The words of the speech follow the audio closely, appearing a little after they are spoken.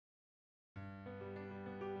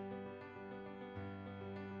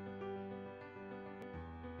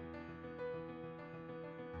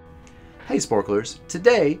Hey Sporklers,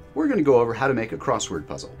 today we're going to go over how to make a crossword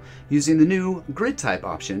puzzle using the new grid type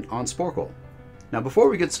option on Sporcle. Now before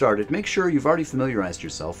we get started, make sure you've already familiarized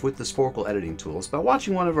yourself with the Sporcle editing tools by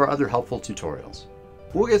watching one of our other helpful tutorials.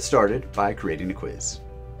 We'll get started by creating a quiz.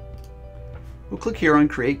 We'll click here on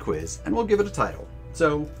Create Quiz and we'll give it a title.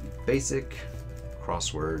 So, Basic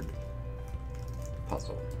Crossword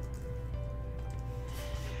Puzzle.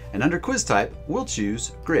 And under Quiz Type, we'll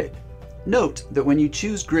choose Grid. Note that when you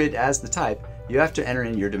choose grid as the type, you have to enter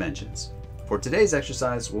in your dimensions. For today's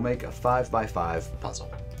exercise, we'll make a 5x5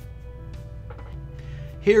 puzzle.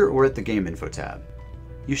 Here we're at the Game Info tab.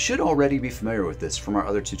 You should already be familiar with this from our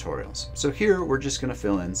other tutorials, so here we're just going to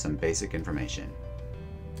fill in some basic information.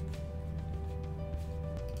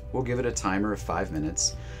 We'll give it a timer of 5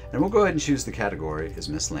 minutes, and we'll go ahead and choose the category as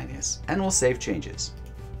miscellaneous, and we'll save changes.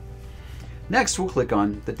 Next, we'll click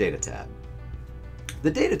on the Data tab. The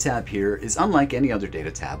Data tab here is unlike any other data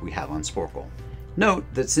tab we have on Sporcle. Note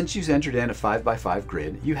that since you've entered in a 5x5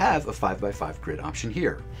 grid, you have a 5x5 grid option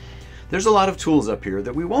here. There's a lot of tools up here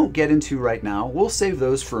that we won't get into right now. We'll save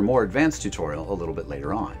those for a more advanced tutorial a little bit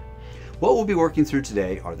later on. What we'll be working through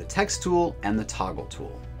today are the text tool and the toggle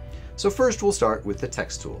tool. So first we'll start with the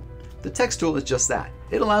text tool. The text tool is just that.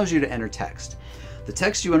 It allows you to enter text. The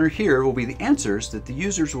text you enter here will be the answers that the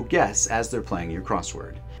users will guess as they're playing your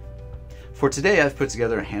crossword. For today, I've put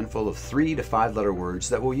together a handful of 3 to 5 letter words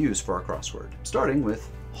that we'll use for our crossword, starting with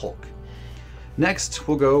Hulk. Next,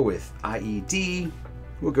 we'll go with IED.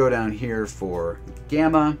 We'll go down here for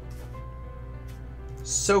gamma,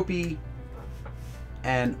 soapy,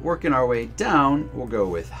 and working our way down, we'll go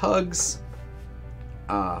with hugs,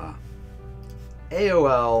 AOL,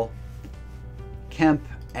 Kemp,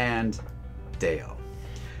 and Deo.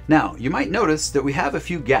 Now, you might notice that we have a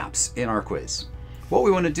few gaps in our quiz. What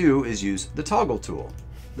we want to do is use the toggle tool.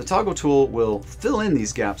 The toggle tool will fill in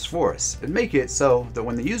these gaps for us and make it so that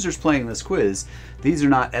when the user's playing this quiz, these are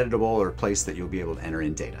not editable or a place that you'll be able to enter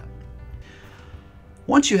in data.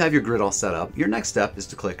 Once you have your grid all set up, your next step is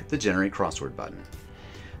to click the Generate Crossword button.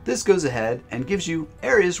 This goes ahead and gives you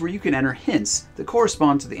areas where you can enter hints that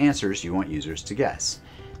correspond to the answers you want users to guess.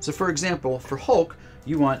 So for example, for Hulk,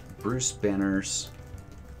 you want Bruce Banner's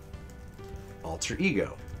alter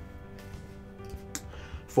ego.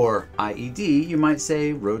 For IED, you might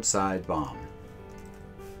say roadside bomb.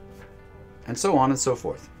 And so on and so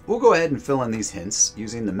forth. We'll go ahead and fill in these hints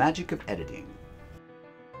using the magic of editing.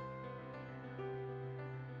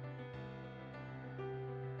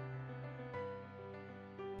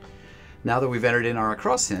 Now that we've entered in our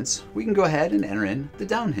across hints, we can go ahead and enter in the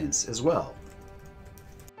down hints as well.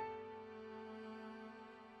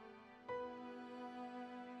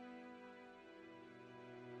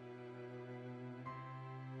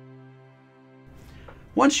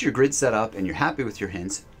 Once your grid's set up and you're happy with your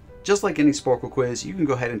hints, just like any Sporcle quiz, you can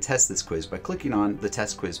go ahead and test this quiz by clicking on the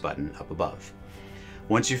Test Quiz button up above.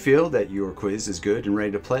 Once you feel that your quiz is good and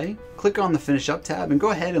ready to play, click on the Finish Up tab and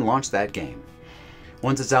go ahead and launch that game.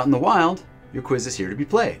 Once it's out in the wild, your quiz is here to be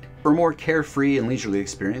played. For a more carefree and leisurely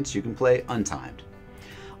experience, you can play Untimed.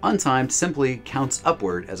 Untimed simply counts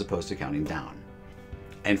upward as opposed to counting down.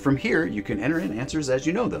 And from here, you can enter in answers as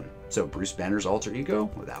you know them. So Bruce Banner's alter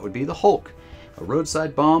ego, well, that would be the Hulk. A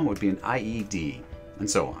roadside bomb would be an IED, and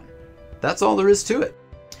so on. That's all there is to it.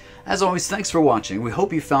 As always, thanks for watching. We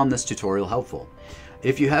hope you found this tutorial helpful.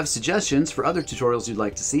 If you have suggestions for other tutorials you'd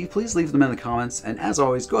like to see, please leave them in the comments, and as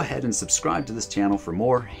always, go ahead and subscribe to this channel for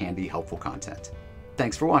more handy, helpful content.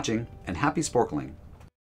 Thanks for watching, and happy sporkling!